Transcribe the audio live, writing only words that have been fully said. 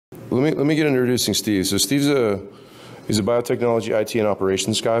let me get introducing Steve. So he's a biotechnology, IT, and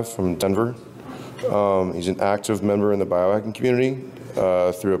operations guy from Denver. He's an active member in the biohacking community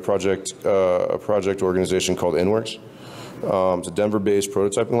through a project organization called InWorks. It's a Denver-based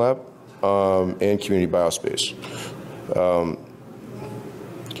prototyping lab and community biospace.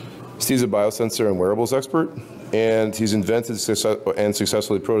 Steve's a biosensor and wearables expert, and he's invented and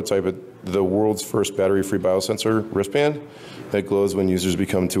successfully prototyped the world's first battery-free biosensor wristband that glows when users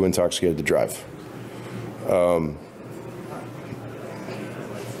become too intoxicated to drive.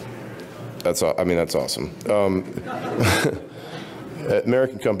 That's awesome. At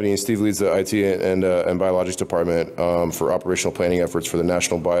American company, Steve leads the IT and biologist department for operational planning efforts for the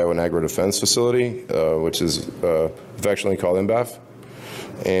National Bio and Agro Defense Facility, which is affectionately called NBAF,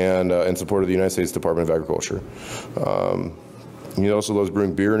 and in support of the United States Department of Agriculture. He also loves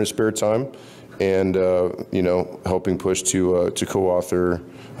brewing beer in his spare time, and helping push to co-author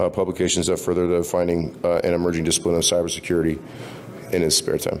publications that further the defining and emerging discipline of cybersecurity in his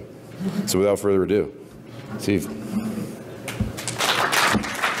spare time. So without further ado, Steve.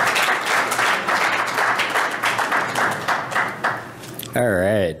 All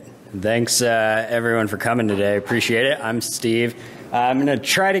right. Thanks, everyone, for coming today. Appreciate it. I'm Steve. I'm going to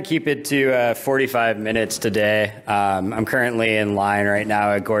try to keep it to 45 minutes today. I'm currently in line right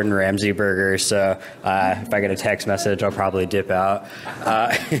now at Gordon Ramsay Burger, so if I get a text message, I'll probably dip out.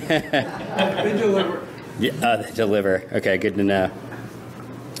 They deliver. Yeah, they deliver. Okay, good to know.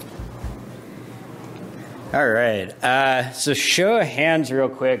 All right. So show of hands real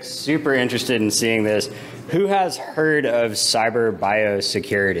quick. Super interested in seeing this. Who has heard of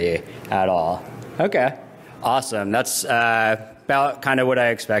Cyberbiosecurity at all? Okay. Awesome. That's about kind of what I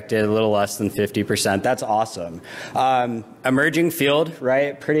expected, a little less than 50%. That's awesome. Emerging field,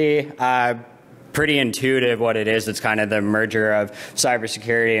 right? Pretty intuitive what it is. It's kind of the merger of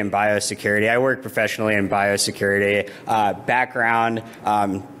cybersecurity and biosecurity. I work professionally in biosecurity. Background,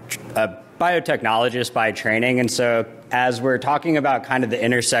 a biotechnologist by training, and so as we're talking about kind of the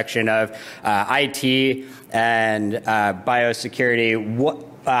intersection of IT and biosecurity,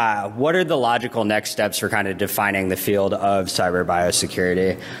 what are the logical next steps for kind of defining the field of cyber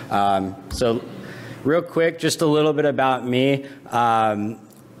biosecurity? So real quick, just a little bit about me.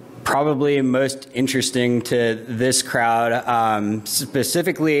 Probably most interesting to this crowd.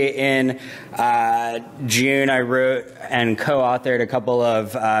 Specifically in June, I wrote and co-authored a couple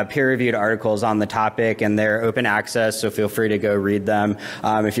of peer-reviewed articles on the topic, and they're open access, so feel free to go read them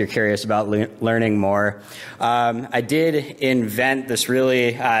if you're curious about learning more. I did invent this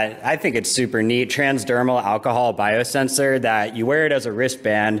really, I think it's super neat, transdermal alcohol biosensor that you wear it as a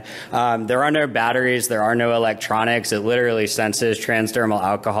wristband. There are no batteries, there are no electronics. It literally senses transdermal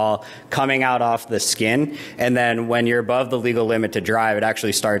alcohol coming out off the skin, and then when you're above the legal limit to drive, it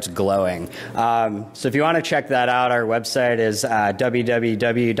actually starts glowing. So if you want to check that out, our website is www.ember.bio.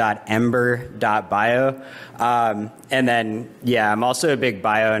 And then, yeah, I'm also a big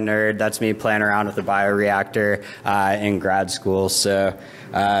bio nerd. That's me playing around with the bioreactor in grad school. So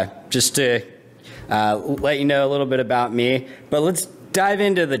just to let you know a little bit about me, but let's dive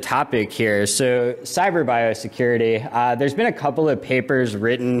into the topic here. So cyber biosecurity, there's been a couple of papers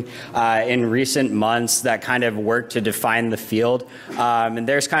written in recent months that kind of work to define the field. And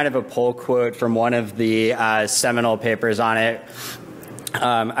there's kind of a pull quote from one of the seminal papers on it.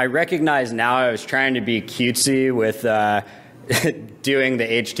 I recognize now I was trying to be cutesy with doing the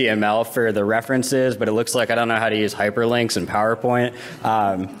HTML for the references, but it looks like I don't know how to use hyperlinks in PowerPoint.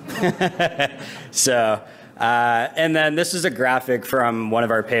 And then this is a graphic from one of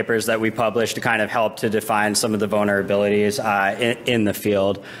our papers that we published to kind of help to define some of the vulnerabilities in the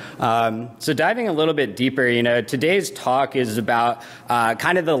field. So diving a little bit deeper, today's talk is about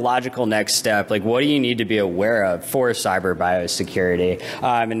kind of the logical next step, like what do you need to be aware of for cyber biosecurity?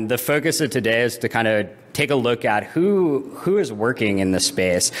 And the focus of today is to kind of take a look at who is working in this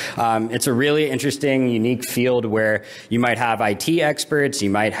space. It's a really interesting, unique field where you might have IT experts, you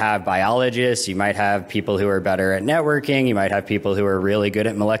might have biologists, you might have people who are better at networking, you might have people who are really good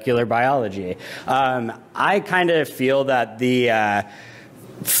at molecular biology. I kind of feel that the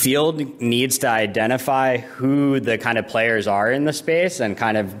field needs to identify who the kind of players are in the space and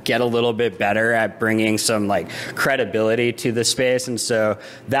kind of get a little bit better at bringing some credibility to the space. And so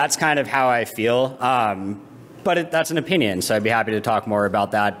that's kind of how I feel. But that's an opinion, so I'd be happy to talk more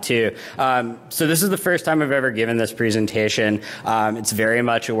about that too. So this is the first time I've ever given this presentation. It's very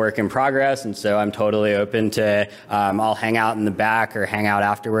much a work in progress, and so I'm totally open to, I'll hang out in the back or hang out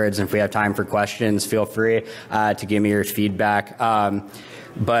afterwards, and if we have time for questions, feel free to give me your feedback.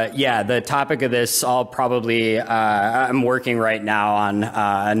 But yeah, the topic of this, I'll probably, I'm working right now on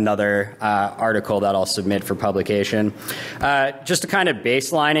another article that I'll submit for publication. Just a kind of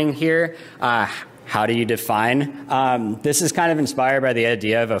baselining here. How do you define? This is kind of inspired by the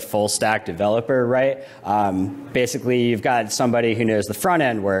idea of a full stack developer, right? Basically, you've got somebody who knows the front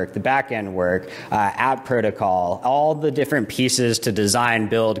end work, the back end work, app protocol, all the different pieces to design,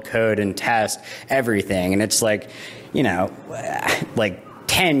 build, code, and test everything. And it's like, you know, like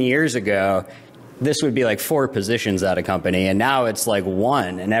 10 years ago, this would be like 4 positions at a company, and now it's like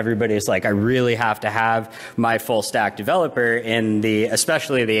 1, and everybody's like, I really have to have my full stack developer in the,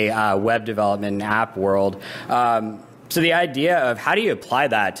 especially the web development and app world. So the idea of how do you apply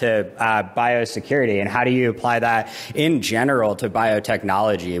that to biosecurity, and how do you apply that in general to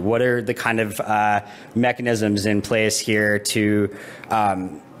biotechnology? What are the kind of mechanisms in place here to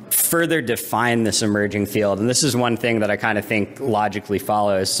further define this emerging field? And this is one thing that I kind of think logically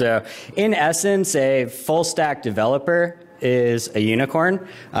follows. So in essence, a full stack developer is a unicorn.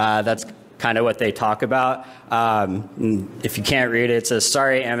 That's kind of what they talk about. If you can't read it, it says,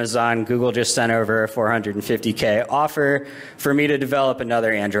 sorry, Amazon, Google just sent over a $450K offer for me to develop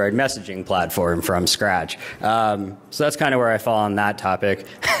another Android messaging platform from scratch. So that's kind of where I fall on that topic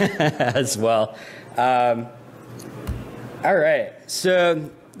as well. All right, so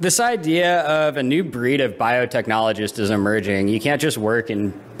this idea of a new breed of biotechnologist is emerging. You can't just work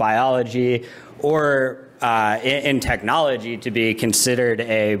in biology or in technology to be considered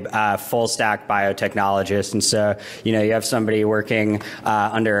a full stack biotechnologist. And so, you know, you have somebody working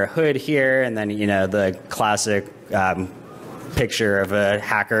under a hood here, and then, you know, the classic picture of a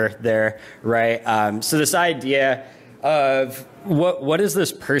hacker there, right? So this idea of what does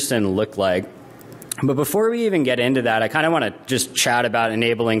this person look like? But before we even get into that, I kind of want to just chat about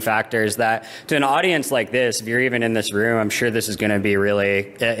enabling factors that, to an audience like this, if you're even in this room, I'm sure this is going to be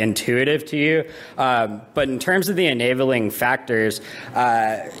really intuitive to you. But in terms of the enabling factors,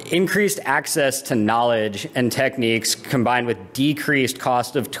 increased access to knowledge and techniques combined with decreased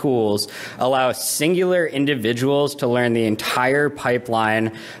cost of tools allow singular individuals to learn the entire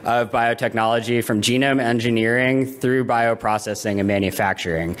pipeline of biotechnology from genome engineering through bioprocessing and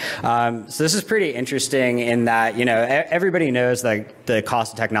manufacturing. So this is pretty interesting in that, you know, everybody knows that the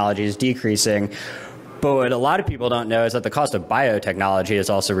cost of technology is decreasing, but what a lot of people don't know is that the cost of biotechnology is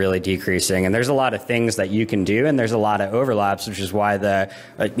also really decreasing, and there's a lot of things that you can do, and there's a lot of overlaps, which is why the,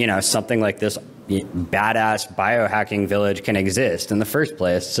 you know, something like this badass biohacking village can exist in the first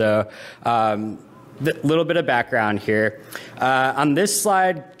place. So, a little bit of background here. On this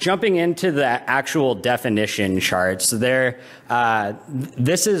slide, jumping into the actual definition charts, there,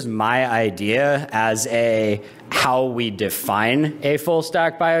 this is my idea as how we define a full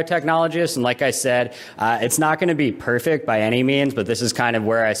stack biotechnologist. And like I said, it's not going to be perfect by any means, but this is kind of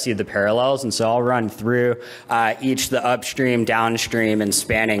where I see the parallels. And so I'll run through each the upstream, downstream, and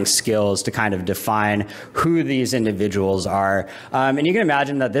spanning skills to kind of define who these individuals are. And you can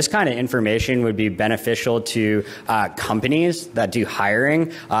imagine that this kind of information would be beneficial to companies that do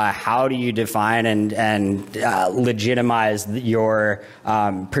hiring. How do you define and legitimize your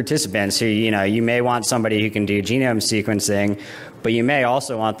participants? Who, you know, you may want somebody who can do genome sequencing, but you may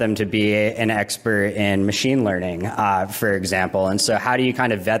also want them to be an expert in machine learning, for example. And so how do you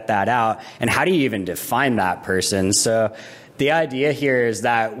kind of vet that out, and how do you even define that person? So the idea here is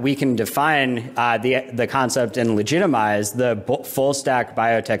that we can define the concept and legitimize the full stack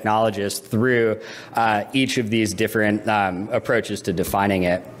biotechnologist through each of these different approaches to defining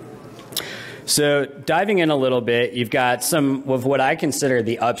it. So diving in a little bit, you've got some of what I consider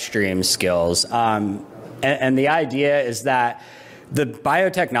the upstream skills. And the idea is that the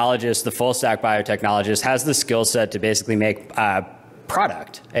biotechnologist, the full stack biotechnologist, has the skill set to basically make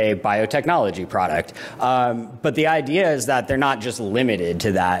product, a biotechnology product. But the idea is that they're not just limited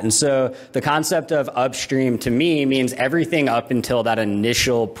to that. And so the concept of upstream to me means everything up until that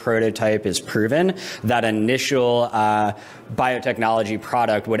initial prototype is proven, that initial biotechnology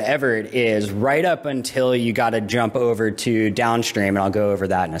product, whatever it is, right up until you got to jump over to downstream, and I'll go over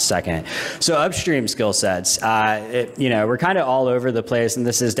that in a second. So upstream skill sets, you know, we're kind of all over the place, and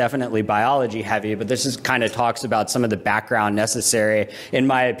this is definitely biology heavy, but this is kind of talks about some of the background necessary necessary, in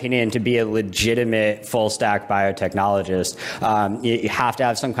my opinion, to be a legitimate full-stack biotechnologist. You have to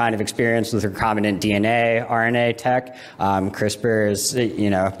have some kind of experience with recombinant DNA, RNA tech. CRISPR is,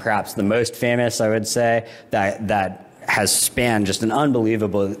 perhaps the most famous, I would say, that has spanned just an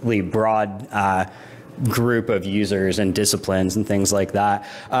unbelievably broad group of users and disciplines and things like that.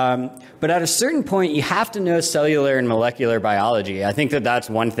 But at a certain point, you have to know cellular and molecular biology. I think that's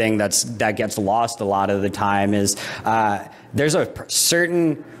one thing that gets lost a lot of the time is there's a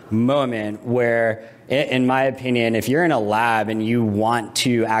certain moment where, in my opinion, if you're in a lab and you want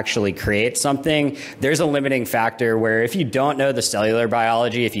to actually create something, there's a limiting factor where if you don't know the cellular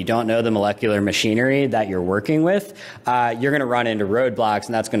biology, if you don't know the molecular machinery that you're working with, you're going to run into roadblocks,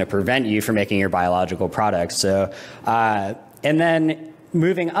 and that's going to prevent you from making your biological products. So, and then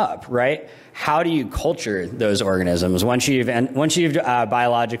moving up, right? How do you culture those organisms? Once you've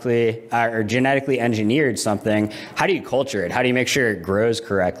biologically or genetically engineered something, how do you culture it? How do you make sure it grows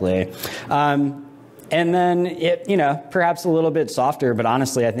correctly? And then it, perhaps a little bit softer, but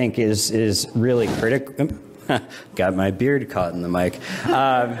honestly, I think is really critical. Got my beard caught in the mic.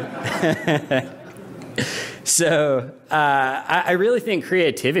 So I really think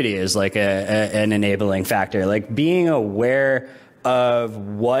creativity is like an enabling factor. Like being aware of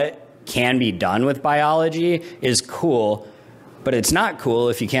what can be done with biology is cool, but it's not cool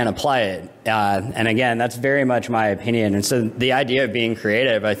if you can't apply it. And again, that's very much my opinion. And so the idea of being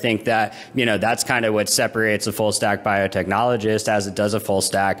creative, I think that, that's kind of what separates a full stack biotechnologist as it does a full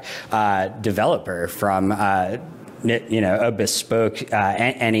stack developer from a bespoke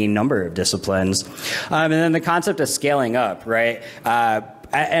any number of disciplines. And then the concept of scaling up, right?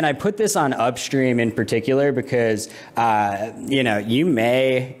 And I put this on upstream in particular because, you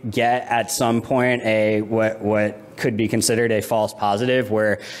may get at some point what could be considered a false positive,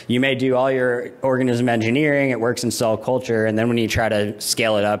 where you may do all your organism engineering, it works in cell culture, and then when you try to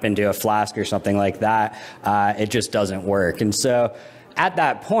scale it up into a flask or something like that, it just doesn't work. And so at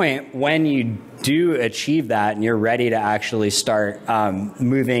that point, when you do achieve that and you're ready to actually start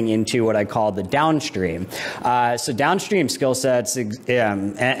moving into what I call the downstream. So downstream skill sets,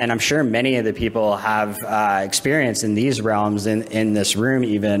 and I'm sure many of the people have experience in these realms in this room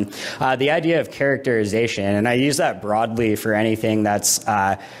even, the idea of characterization, and I use that broadly for anything that's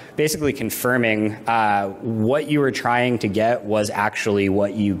basically confirming what you were trying to get was actually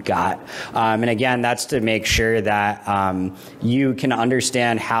what you got. And again, that's to make sure that you can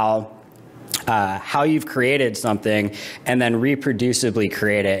understand how you've created something and then reproducibly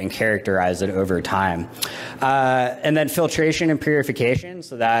create it and characterize it over time. And then filtration and purification,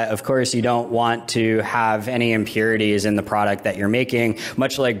 so that, of course, you don't want to have any impurities in the product that you're making.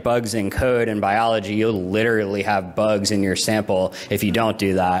 Much like bugs in code and biology, you'll literally have bugs in your sample if you don't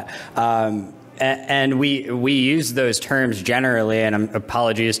do that. And we use those terms generally, and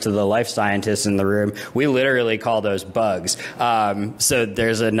apologies to the life scientists in the room, we literally call those bugs. So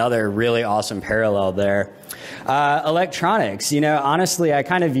there's another really awesome parallel there. Electronics, honestly, I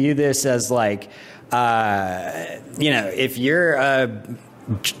kind of view this as like, if you're a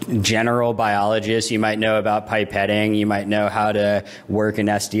general biologist, you might know about pipetting, you might know how to work an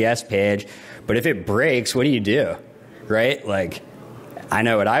SDS page, but if it breaks, what do? Right? Like, I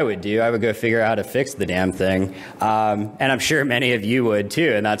know what I would do. I would go figure out how to fix the damn thing. And I'm sure many of you would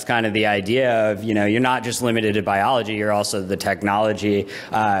too. And that's kind of the idea of, you're not just limited to biology, you're also the technology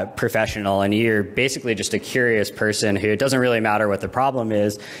professional. And you're basically just a curious person who it doesn't really matter what the problem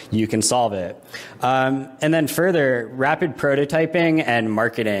is, you can solve it. And then further, rapid prototyping and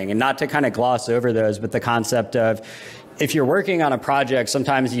marketing. And not to kind of gloss over those, but the concept of if you're working on a project,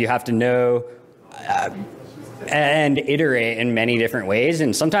 sometimes you have to know and iterate in many different ways,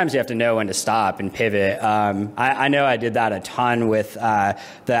 and sometimes you have to know when to stop and pivot. I know I did that a ton with the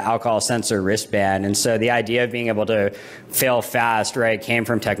alcohol sensor wristband, and so the idea of being able to fail fast, right, came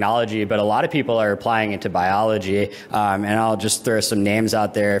from technology, but a lot of people are applying it to biology, and I'll just throw some names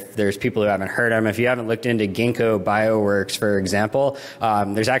out there if there's people who haven't heard them. If you haven't looked into Ginkgo Bioworks, for example,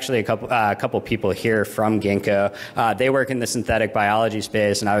 there's actually a couple people here from Ginkgo. They work in the synthetic biology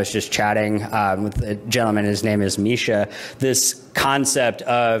space, and I was just chatting with a gentleman, his name is Misha. This concept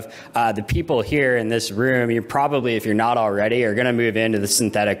of the people here in this room, you probably, if you're not already, are going to move into the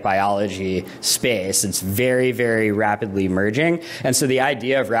synthetic biology space. It's very, very rapidly merging. And so the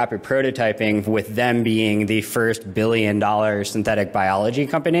idea of rapid prototyping, with them being the first $1 billion synthetic biology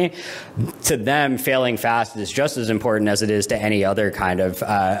company, to them failing fast is just as important as it is to any other kind of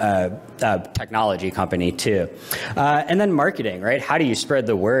technology company too. And then marketing, right? How do you spread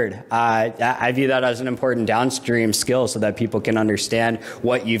the word? I view that as an important downstream skill so that people can understand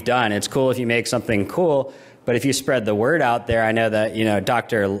what you've done. It's cool if you make something cool, But if you spread the word out there, I know that, you know,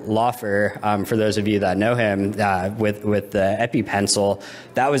 Dr. Laufer, for those of you that know him, with the EpiPencil,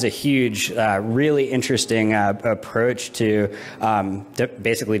 that was a huge, really interesting approach to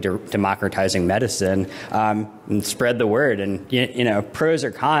basically democratizing medicine, and spread the word. And, you know, pros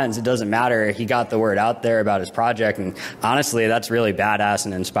or cons, it doesn't matter. He got the word out there about his project, and honestly, that's really badass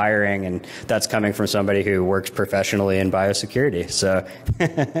and inspiring, and that's coming from somebody who works professionally in biosecurity. So,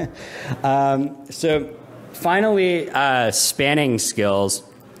 so finally, spanning skills,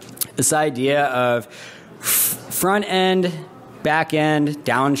 this idea of front end, back end,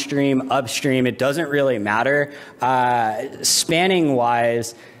 downstream, upstream, it doesn't really matter. Spanning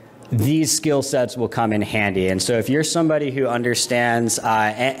wise, these skill sets will come in handy. And so if you're somebody who understands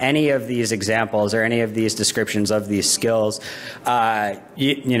any of these examples or any of these descriptions of these skills,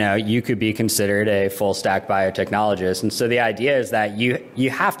 you know, you could be considered a full stack biotechnologist. And so the idea is that you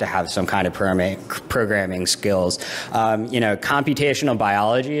have to have some kind of programming skills. You know, computational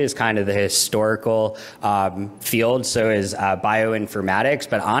biology is kind of the historical field, so is bioinformatics.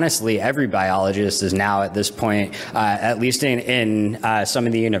 But honestly, every biologist is now at this point, at least in some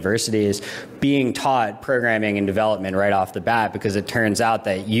of the universities, being taught programming and development right off the bat, because it turns out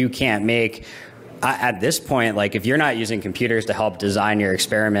that you can't make, at this point, like if you're not using computers to help design your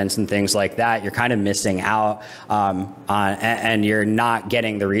experiments and things like that, you're kind of missing out and you're not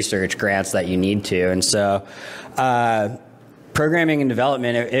getting the research grants that you need to. And so programming and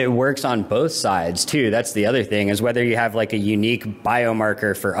development, it works on both sides too. That's the other thing, is whether you have like a unique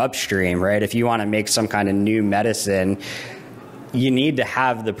biomarker for upstream, right? If you want to make some kind of new medicine, you need to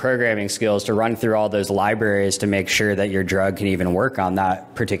have the programming skills to run through all those libraries to make sure that your drug can even work on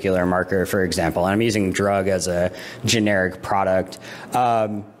that particular marker, for example. And I'm using drug as a generic product.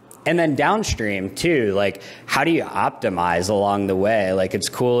 And then downstream too, like how do you optimize along the way? Like it's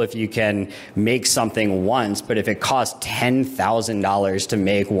cool if you can make something once, but if it costs $10,000 to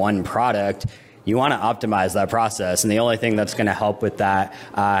make one product, you want to optimize that process. And the only thing that's going to help with that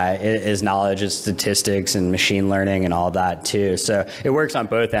is knowledge of statistics and machine learning and all that too. So it works on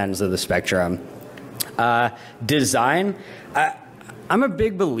both ends of the spectrum. Design. I'm a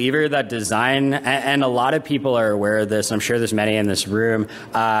big believer that design, and a lot of people are aware of this, I'm sure there's many in this room,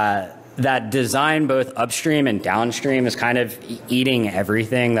 that design both upstream and downstream is kind of eating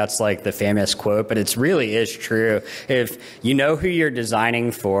everything. That's like the famous quote, but it really is true. If you know who you're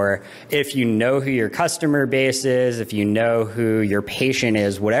designing for, if you know who your customer base is, if you know who your patient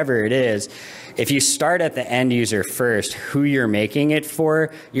is, whatever it is, if you start at the end user first, who you're making it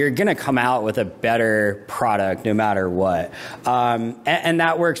for, you're going to come out with a better product no matter what. And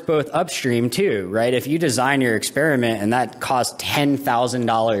that works both upstream too, right? If you design your experiment and that costs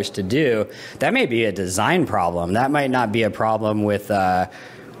 $10,000 to do, that may be a design problem. That might not be a problem with the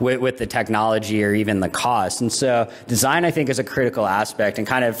technology or even the cost. And so design, I think, is a critical aspect, and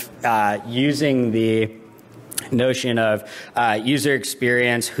kind of using the notion of user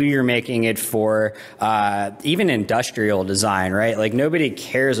experience, who you're making it for, even industrial design, right? Like nobody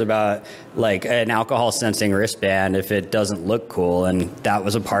cares about like an alcohol sensing wristband if it doesn't look cool, and that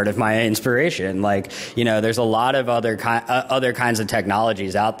was a part of my inspiration. Like, you know, there's a lot of other kinds of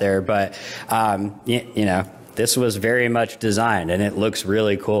technologies out there, but you know, this was very much designed and it looks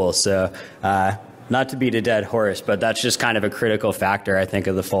really cool. So not to beat a dead horse, but that's just kind of a critical factor, I think,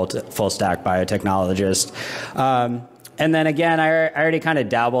 of the full stack biotechnologist. And then again, I already kind of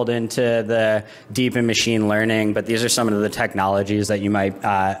dabbled into the deep in machine learning, but these are some of the technologies that you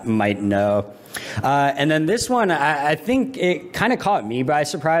might know. And then this one, I think it kind of caught me by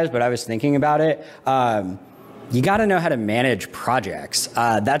surprise, but I was thinking about it. You got to know how to manage projects.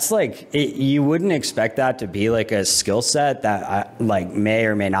 That's like, you wouldn't expect that to be like a skill set that like may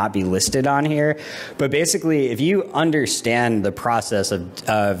or may not be listed on here. But basically, if you understand the process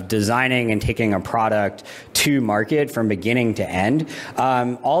of designing and taking a product to market from beginning to end,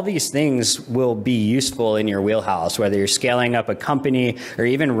 all these things will be useful in your wheelhouse, whether you're scaling up a company or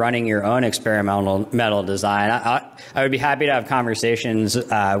even running your own experimental design. I would be happy to have conversations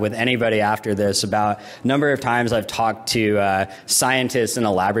with anybody after this about a number of times I've talked to scientists in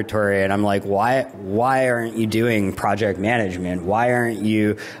a laboratory, and I'm like, why aren't you doing project management? Why aren't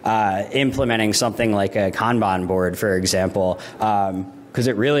you implementing something like a Kanban board, for example? Because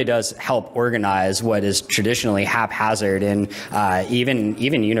it really does help organize what is traditionally haphazard in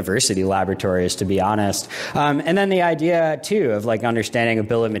even university laboratories, to be honest. And then the idea, too, of like understanding a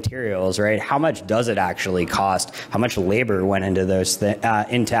bill of materials, right? How much does it actually cost? How much labor went into those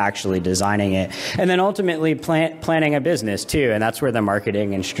into actually designing it? And then ultimately planning a business, too. And that's where the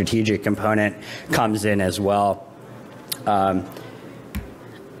marketing and strategic component comes in as well.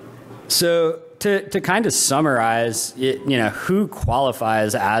 So to kind of summarize, who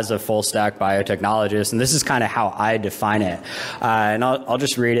qualifies as a full stack biotechnologist, and this is kind of how I define it. And I'll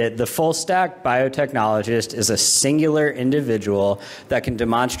just read it. The full stack biotechnologist is a singular individual that can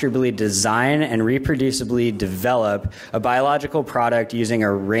demonstrably design and reproducibly develop a biological product using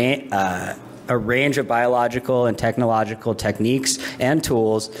a range of biological and technological techniques and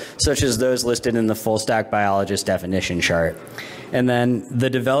tools, such as those listed in the full stack biologist definition chart. And then the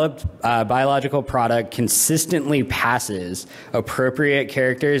developed biological product consistently passes appropriate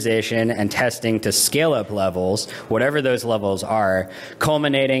characterization and testing to scale-up levels, whatever those levels are,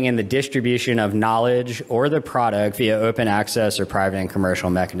 culminating in the distribution of knowledge or the product via open access or private and commercial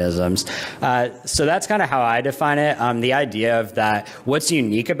mechanisms. So that's kind of how I define it. The idea of that, what's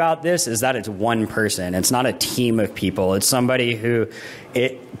unique about this is that it's one person. It's not a team of people. It's somebody who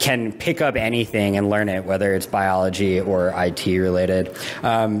it can pick up anything and learn it, whether it's biology or IT related.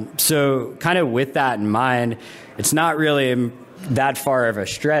 So kind of with that in mind, it's not really that far of a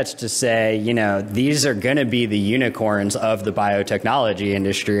stretch to say, these are going to be the unicorns of the biotechnology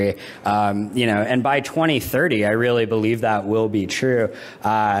industry. And by 2030, I really believe that will be true.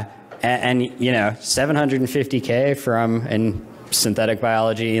 And 750K from an synthetic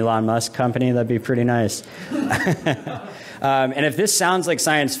biology Elon Musk company, that'd be pretty nice. And if this sounds like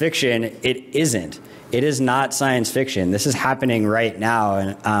science fiction, it isn't. It is not science fiction. This is happening right now.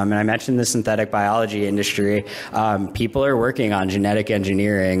 And I mentioned the synthetic biology industry. People are working on genetic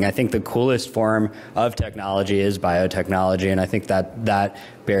engineering. I think the coolest form of technology is biotechnology, and I think that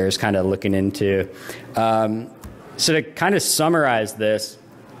bears kind of looking into. So to kind of summarize this,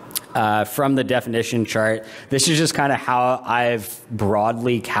 from the definition chart, this is just kind of how I've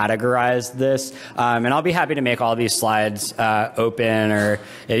broadly categorized this, and I'll be happy to make all these slides open, or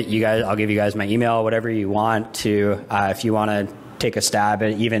I'll give you guys my email, whatever you want to, if you want to take a stab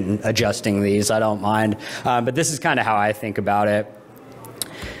at even adjusting these, I don't mind. But this is kind of how I think about it.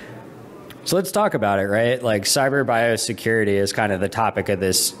 So let's talk about it, right? Like cyberbiosecurity is kind of the topic of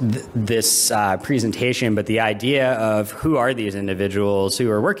this presentation, but the idea of who are these individuals who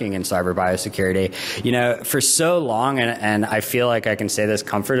are working in cyberbiosecurity? For so long, and I feel like I can say this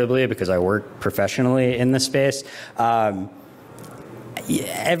comfortably because I work professionally in the space,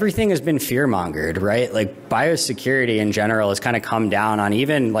 everything has been fear-mongered, right? Like biosecurity in general has kind of come down on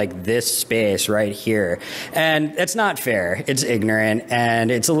even like this space right here. And it's not fair. It's ignorant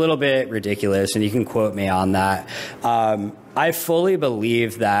and it's a little bit ridiculous, and you can quote me on that. I fully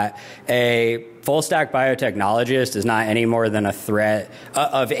believe that a full stack biotechnologist is not any more than a threat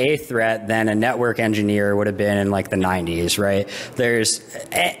than a network engineer would have been in like the 90s, right?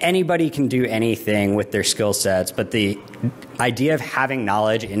 Anybody can do anything with their skill sets, but the idea of having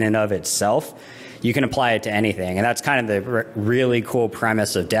knowledge in and of itself, you can apply it to anything. And that's kind of the really cool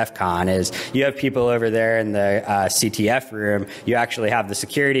premise of DEF CON is you have people over there in the CTF room. You actually have the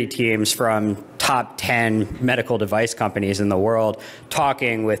security teams from top 10 medical device companies in the world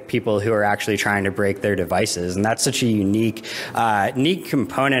talking with people who are actually trying to break their devices. And that's such a unique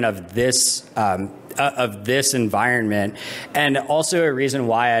component of this environment, and also a reason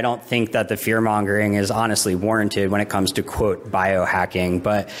why I don't think that the fear-mongering is honestly warranted when it comes to, quote, biohacking.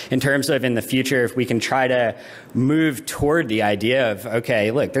 But in terms of in the future, if we can try to move toward the idea of,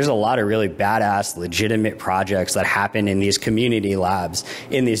 okay, look, there's a lot of really badass, legitimate projects that happen in these community labs,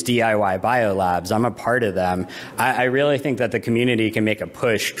 in these DIY bio labs. I'm a part of them. I really think that the community can make a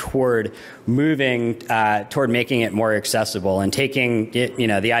push toward moving, toward making it more accessible and taking,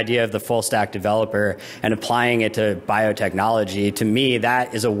 the idea of the full stack developer and applying it to biotechnology. To me,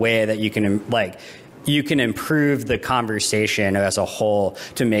 that is a way that you can improve the conversation as a whole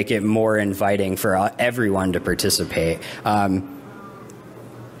to make it more inviting for everyone to participate.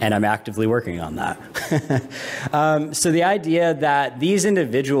 And I'm actively working on that. So the idea that these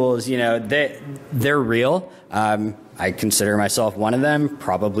individuals, they're real. I consider myself one of them.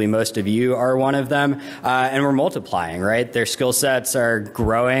 Probably most of you are one of them. And we're multiplying, right? Their skill sets are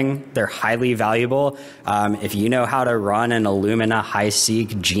growing. They're highly valuable. If you know how to run an Illumina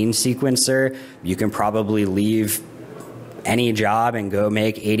HiSeq gene sequencer, you can probably leave any job and go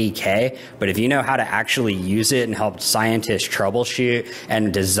make 80K. But if you know how to actually use it and help scientists troubleshoot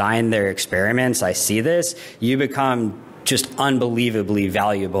and design their experiments, I see this, you become just unbelievably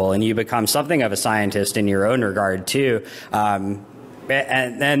valuable, and you become something of a scientist in your own regard too.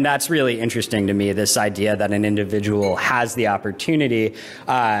 and that's really interesting to me, this idea that an individual has the opportunity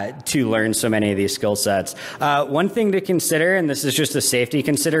to learn so many of these skill sets. One thing to consider, and this is just a safety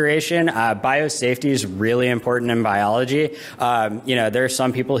consideration, biosafety is really important in biology. There are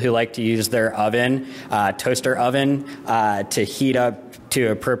some people who like to use their oven, toaster oven, to heat up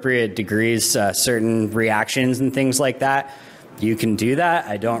to appropriate degrees certain reactions and things like that. You can do that.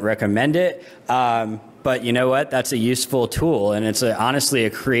 I don't recommend it. But you know what? That's a useful tool, and it's honestly a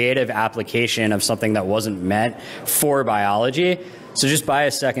creative application of something that wasn't meant for biology. So just buy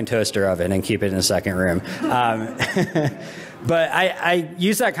a second toaster oven and keep it in a second room. But I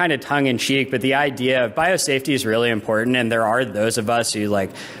use that kind of tongue-in-cheek, but the idea of biosafety is really important, and there are those of us who I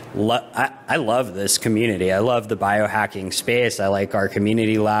love this community. I love the biohacking space. I like our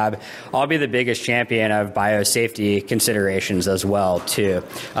community lab. I'll be the biggest champion of biosafety considerations as well, too,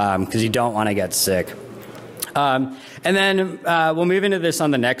 because you don't want to get sick. And then we'll move into this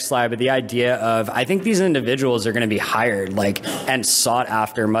on the next slide, but the idea of, I think these individuals are going to be hired and sought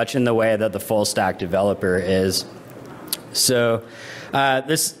after much in the way that the full stack developer is. So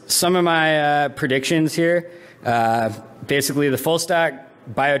some of my predictions here. Basically, the full stack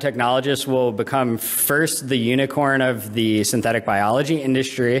biotechnologist will become first the unicorn of the synthetic biology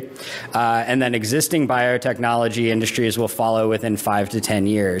industry, and then existing biotechnology industries will follow within 5 to 10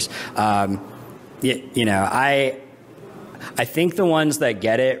 years. I think the ones that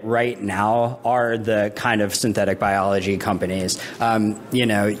get it right now are the kind of synthetic biology companies.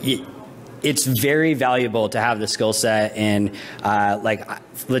 It's very valuable to have the skill set in,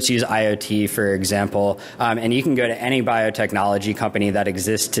 let's use IoT, for example. And you can go to any biotechnology company that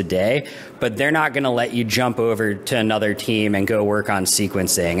exists today, but they're not going to let you jump over to another team and go work on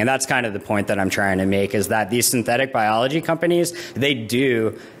sequencing. And that's kind of the point that I'm trying to make, is that these synthetic biology companies,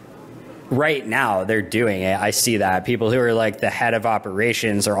 right now, they're doing it. I see that. People who are the head of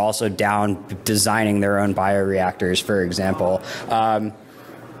operations are also down designing their own bioreactors, for example.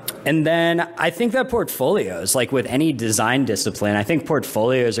 And then I think that portfolios, with any design discipline, I think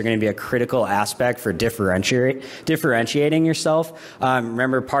portfolios are going to be a critical aspect for differentiating yourself.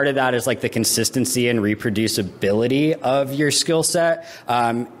 Remember, part of that is the consistency and reproducibility of your skill set,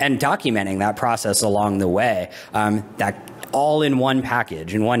 and documenting that process along the way. That all in one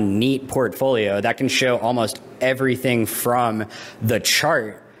package, in one neat portfolio that can show almost everything from the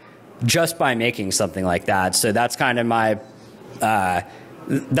chart just by making something like that. So that's kind of my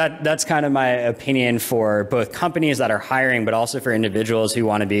that's kind of my opinion for both companies that are hiring, but also for individuals who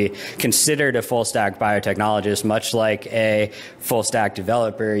want to be considered a full stack biotechnologist. Much like a full stack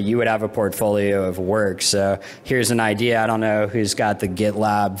developer, you would have a portfolio of work. So here's an idea. I don't know who's got the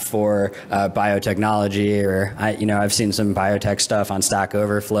GitLab for biotechnology, or I've seen some biotech stuff on Stack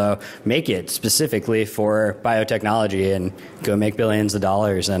Overflow. Make it specifically for biotechnology and go make billions of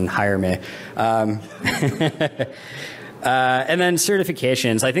dollars and hire me. And then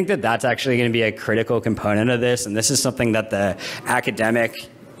certifications. I think that's actually going to be a critical component of this, and this is something that the academic,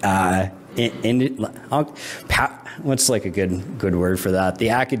 what's a good word for that? The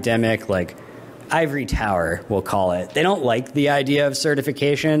academic, ivory tower, we'll call it. They don't like the idea of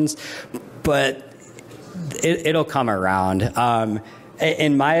certifications, but it'll come around.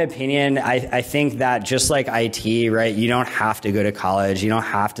 In my opinion, I think that just like IT, right, you don't have to go to college, you don't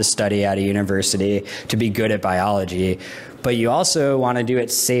have to study at a university to be good at biology, but you also want to do it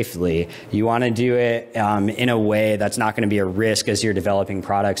safely. You want to do it in a way that's not going to be a risk as you're developing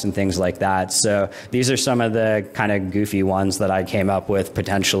products and things like that. So these are some of the kind of goofy ones that I came up with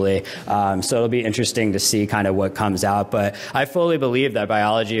potentially. So it'll be interesting to see kind of what comes out. But I fully believe that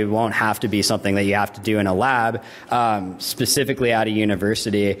biology won't have to be something that you have to do in a lab, specifically at a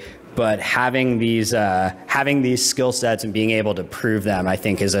university. But having these skill sets and being able to prove them, I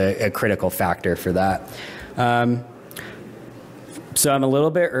think, is a critical factor for that. So I'm a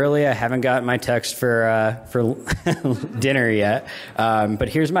little bit early. I haven't gotten my text for dinner yet. But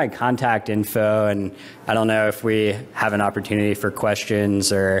here's my contact info, and I don't know if we have an opportunity for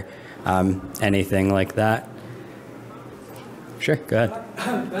questions or anything like that. Sure, go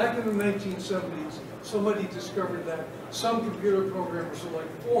ahead. Back in the 1970s, somebody discovered that some computer programmers are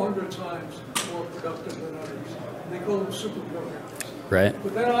 400 times more productive than others. And they call them super programmers. Right.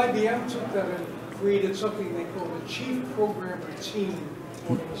 But then IBM took that and created something they call the Chief Programmer Team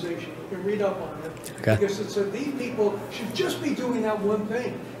organization. You can read up on it. Okay. Because it said these people should just be doing that one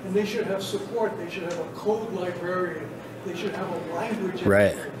thing. And they should have support. They should have a code librarian. They should have a language.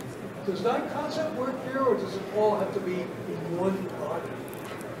 Right. Does that concept work here, or does it all have to be in one body?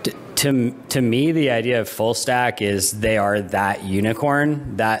 To me, the idea of full stack is they are that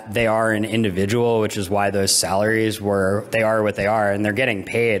unicorn, that they are an individual, which is why those salaries they are what they are, and they're getting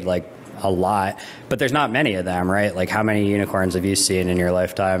paid like a lot, but there's not many of them, right? Like, how many unicorns have you seen in your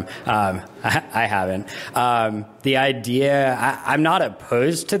lifetime? I haven't. The idea, I'm not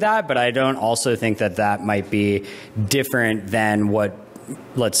opposed to that, but I don't also think that that might be different than what,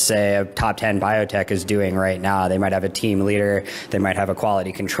 let's say, a top 10 biotech is doing right now. They might have a team leader, they might have a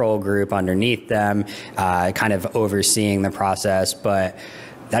quality control group underneath them, kind of overseeing the process, but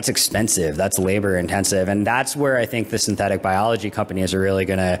that's expensive, that's labor intensive, and that's where I think the synthetic biology companies are really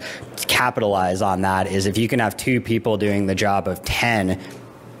going to capitalize on that, is if you can have 2 people doing the job of 10,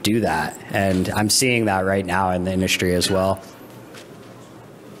 do that. And I'm seeing that right now in the industry as well.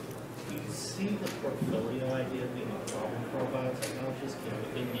 Do you see the portfolio idea being a problem for a biotechnologist?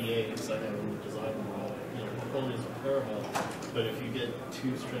 NDAs, I know we design them all, portfolios are paramount, but if you get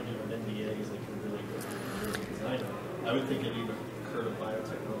too stringent of NDAs, they can really go through the design. I would think it even hurt a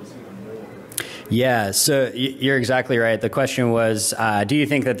biotechnologist even more. Yeah, so you're exactly right. The question was, do you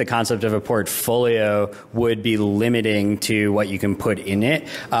think that the concept of a portfolio would be limiting to what you can put in it?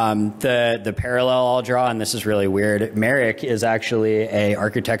 The parallel I'll draw, and this is really weird, Merrick is actually a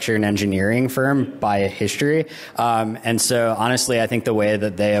architecture and engineering firm by history. And so honestly, I think the way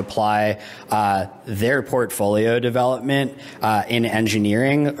that they apply their portfolio development in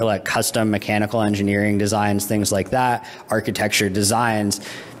engineering, or like custom mechanical engineering designs, things like that, architecture designs,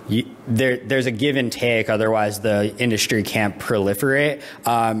 there's a give and take, otherwise the industry can't proliferate.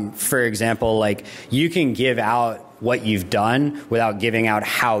 For example, like, you can give out what you've done without giving out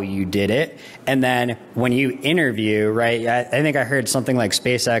how you did it. And then when you interview, right, I think I heard something like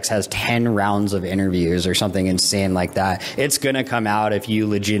SpaceX has 10 rounds of interviews or something insane like that. It's going to come out if you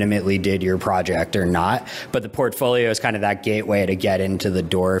legitimately did your project or not. But the portfolio is kind of that gateway to get into the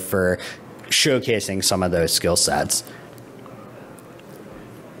door for showcasing some of those skill sets.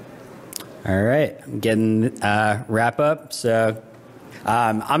 All right, I'm getting wrap up. So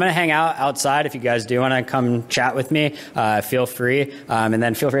I'm going to hang out outside. If you guys do want to come chat with me, feel free. And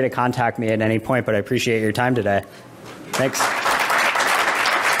then feel free to contact me at any point. But I appreciate your time today. Thanks.